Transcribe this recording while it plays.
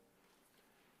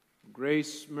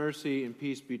Grace, mercy, and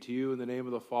peace be to you in the name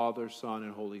of the Father, Son,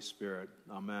 and Holy Spirit.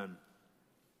 Amen.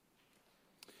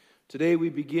 Today we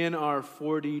begin our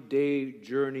 40-day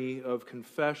journey of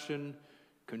confession,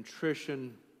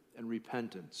 contrition, and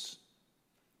repentance.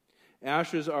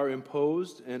 Ashes are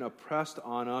imposed and oppressed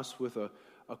on us with a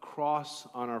cross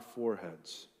on our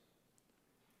foreheads.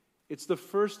 It's the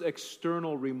first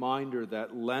external reminder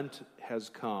that Lent has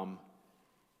come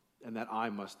and that I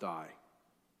must die.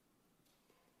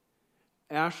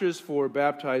 Ashes for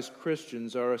baptized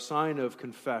Christians are a sign of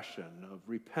confession, of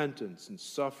repentance and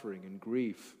suffering and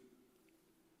grief.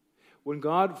 When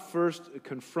God first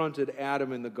confronted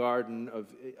Adam in the Garden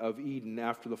of Eden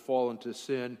after the fall into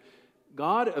sin,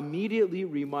 God immediately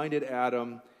reminded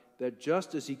Adam that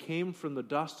just as he came from the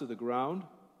dust of the ground,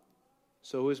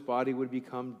 so his body would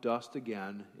become dust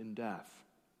again in death.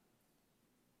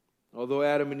 Although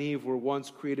Adam and Eve were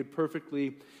once created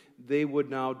perfectly, they would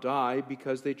now die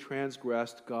because they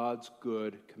transgressed God's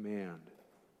good command.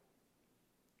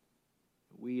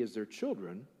 We, as their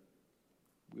children,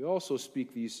 we also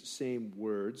speak these same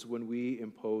words when we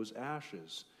impose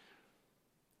ashes.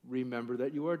 Remember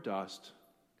that you are dust,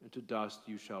 and to dust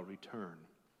you shall return.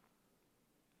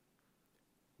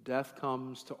 Death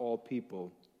comes to all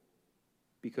people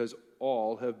because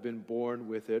all have been born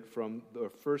with it from the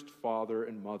first father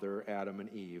and mother, Adam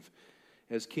and Eve.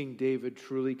 As King David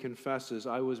truly confesses,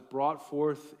 I was brought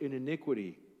forth in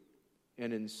iniquity,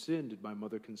 and in sin did my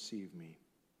mother conceive me.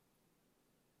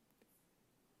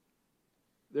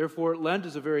 Therefore, Lent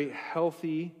is a very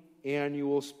healthy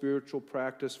annual spiritual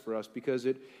practice for us because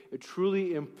it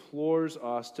truly implores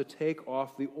us to take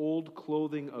off the old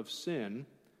clothing of sin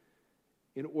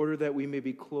in order that we may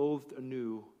be clothed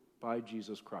anew by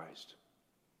Jesus Christ.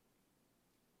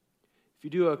 If you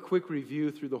do a quick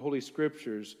review through the Holy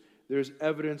Scriptures, there's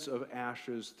evidence of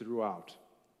ashes throughout.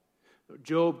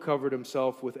 Job covered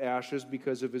himself with ashes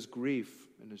because of his grief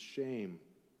and his shame.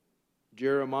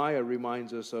 Jeremiah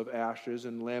reminds us of ashes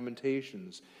in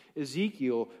Lamentations.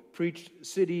 Ezekiel preached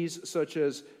cities such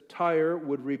as Tyre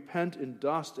would repent in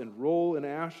dust and roll in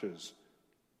ashes.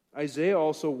 Isaiah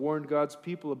also warned God's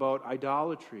people about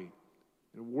idolatry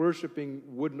and worshiping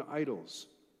wooden idols.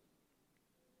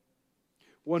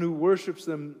 One who worships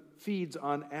them feeds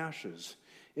on ashes.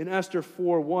 In Esther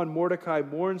 4:1, Mordecai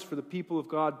mourns for the people of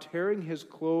God, tearing his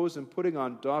clothes and putting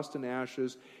on dust and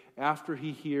ashes after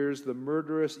he hears the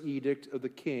murderous edict of the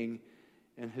king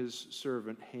and his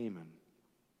servant Haman.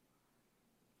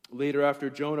 Later, after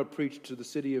Jonah preached to the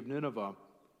city of Nineveh,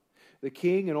 the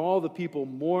king and all the people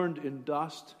mourned in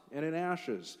dust and in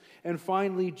ashes. And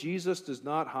finally, Jesus does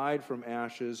not hide from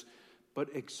ashes,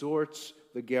 but exhorts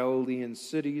the Galilean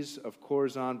cities of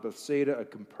Chorazin, Bethsaida, and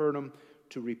Capernaum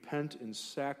to repent in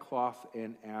sackcloth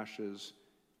and ashes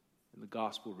in the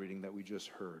gospel reading that we just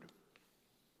heard.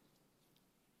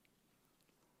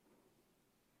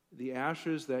 The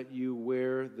ashes that you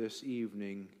wear this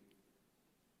evening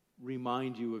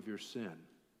remind you of your sin.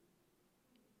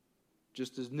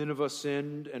 Just as Nineveh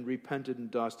sinned and repented in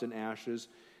dust and ashes,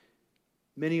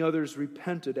 many others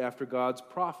repented after God's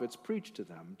prophets preached to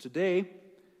them. Today,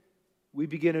 we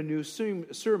begin a new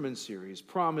sermon series,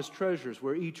 Promised Treasures,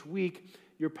 where each week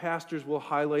your pastors will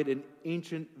highlight an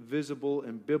ancient, visible,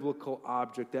 and biblical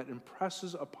object that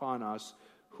impresses upon us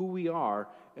who we are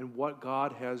and what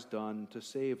God has done to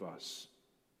save us.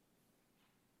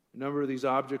 A number of these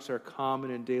objects are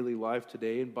common in daily life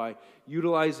today, and by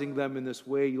utilizing them in this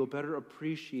way, you'll better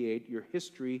appreciate your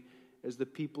history as the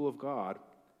people of God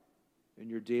and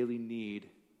your daily need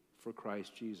for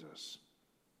Christ Jesus.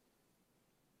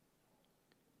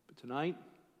 But tonight,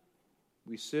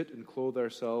 we sit and clothe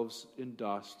ourselves in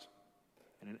dust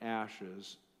and in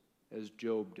ashes as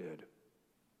Job did.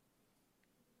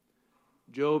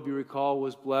 Job, you recall,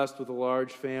 was blessed with a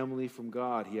large family from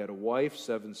God. He had a wife,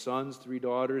 7 sons, 3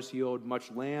 daughters. He owned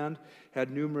much land,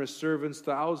 had numerous servants,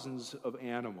 thousands of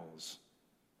animals.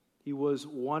 He was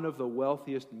one of the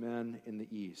wealthiest men in the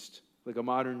East, like a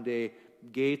modern-day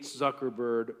Gates,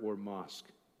 Zuckerberg, or Musk.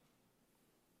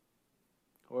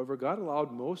 However, God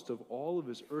allowed most of all of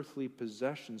his earthly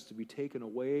possessions to be taken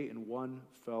away in one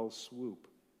fell swoop.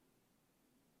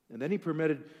 And then he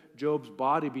permitted Job's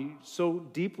body be so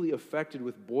deeply affected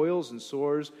with boils and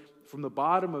sores from the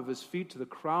bottom of his feet to the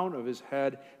crown of his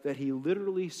head that he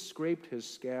literally scraped his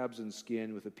scabs and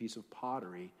skin with a piece of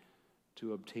pottery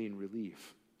to obtain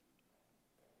relief.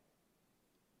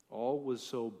 All was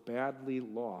so badly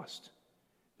lost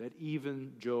that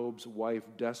even Job's wife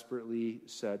desperately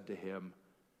said to him,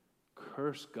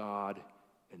 "Curse God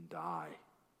and die."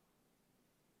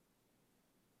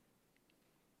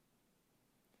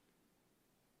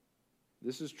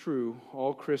 This is true.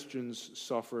 All Christians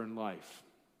suffer in life.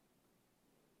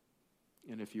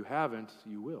 And if you haven't,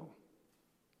 you will.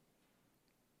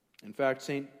 In fact,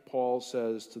 St. Paul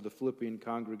says to the Philippian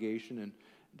congregation and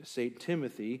to St.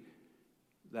 Timothy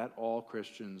that all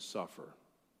Christians suffer.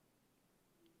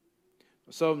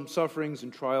 Some sufferings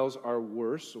and trials are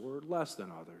worse or less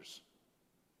than others.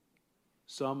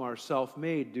 Some are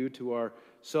self-made due to our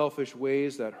selfish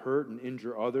ways that hurt and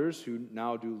injure others who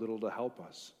now do little to help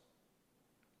us.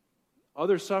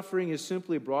 Other suffering is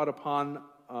simply brought upon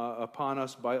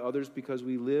us by others because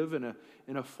we live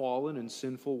in a fallen and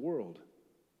sinful world.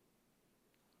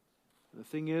 The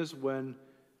thing is, when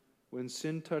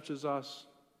sin touches us,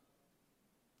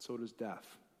 so does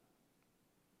death.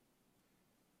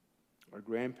 Our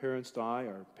grandparents die,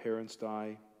 our parents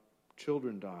die,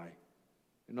 children die,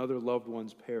 and other loved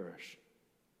ones perish.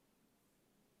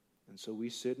 And so we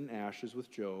sit in ashes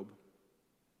with Job,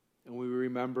 and we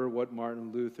remember what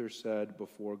Martin Luther said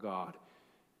before God.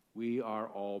 We are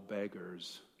all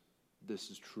beggars. This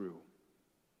is true.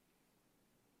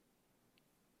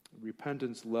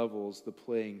 Repentance levels the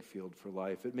playing field for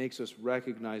life. It makes us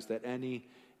recognize that any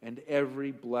and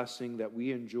every blessing that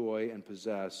we enjoy and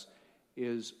possess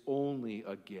is only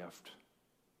a gift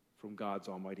from God's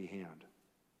almighty hand.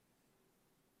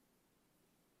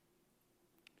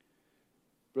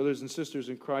 Brothers and sisters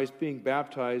in Christ, being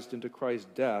baptized into Christ's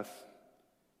death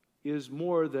is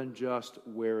more than just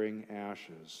wearing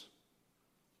ashes.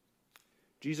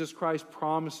 Jesus Christ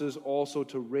promises also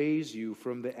to raise you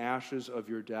from the ashes of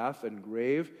your death and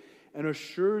grave and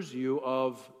assures you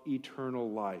of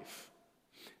eternal life.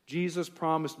 Jesus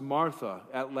promised Martha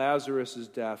at Lazarus'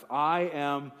 death, I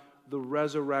am the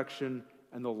resurrection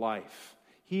and the life.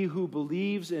 He who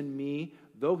believes in me,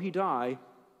 though he die,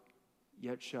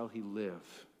 yet shall he live.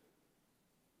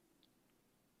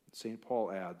 St.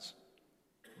 Paul adds,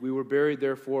 we were buried,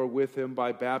 therefore, with him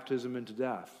by baptism into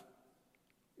death,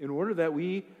 in order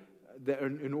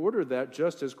that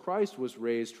just as Christ was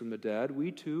raised from the dead,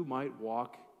 we too might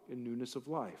walk in newness of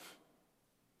life.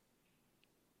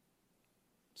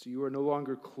 So you are no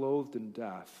longer clothed in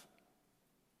death,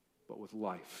 but with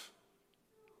life,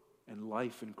 and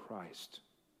life in Christ.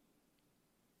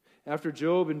 After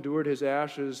Job endured his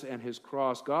ashes and his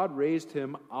cross, God raised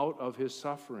him out of his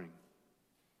suffering.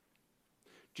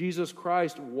 Jesus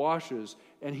Christ washes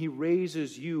and he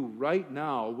raises you right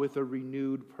now with a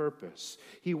renewed purpose.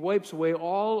 He wipes away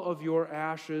all of your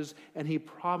ashes and he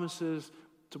promises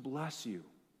to bless you.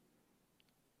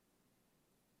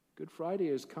 Good Friday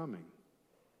is coming,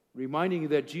 reminding you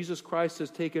that Jesus Christ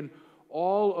has taken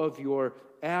all of your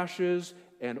ashes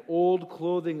and old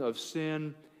clothing of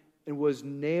sin and was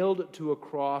nailed to a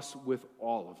cross with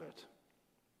all of it.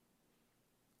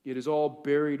 It is all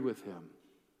buried with him,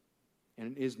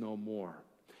 and it is no more.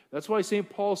 That's why St.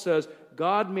 Paul says,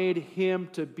 God made him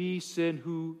to be sin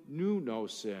who knew no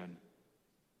sin,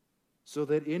 so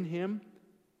that in him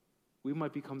we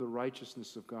might become the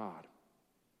righteousness of God.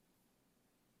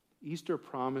 Easter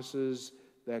promises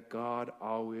that God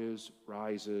always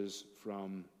rises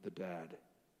from the dead.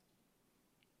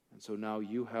 And so now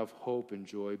you have hope and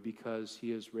joy because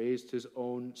he has raised his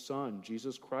own Son,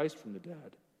 Jesus Christ, from the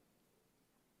dead.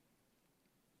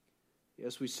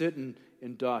 Yes, we sit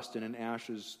in dust and in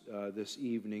ashes this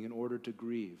evening in order to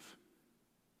grieve,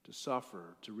 to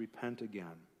suffer, to repent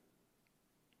again.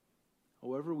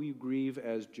 However, we grieve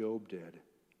as Job did.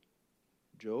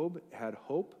 Job had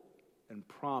hope and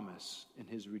promise in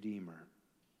his Redeemer.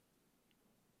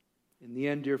 In the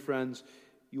end, dear friends,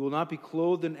 you will not be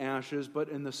clothed in ashes, but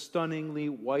in the stunningly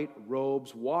white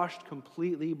robes, washed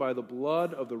completely by the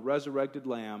blood of the resurrected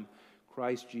Lamb,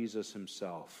 Christ Jesus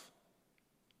himself.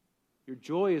 Your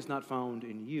joy is not found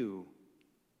in you,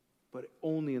 but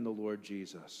only in the Lord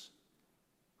Jesus,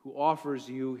 who offers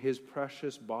you his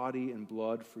precious body and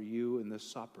blood for you in this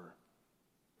supper.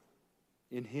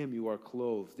 In him you are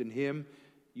clothed. In him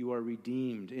you are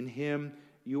redeemed. In him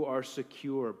you are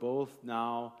secure, both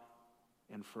now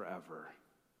and forever.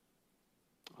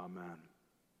 Amen.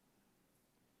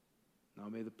 Now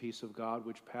may the peace of God,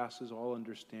 which passes all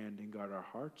understanding, guard our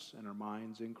hearts and our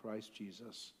minds in Christ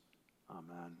Jesus.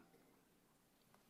 Amen.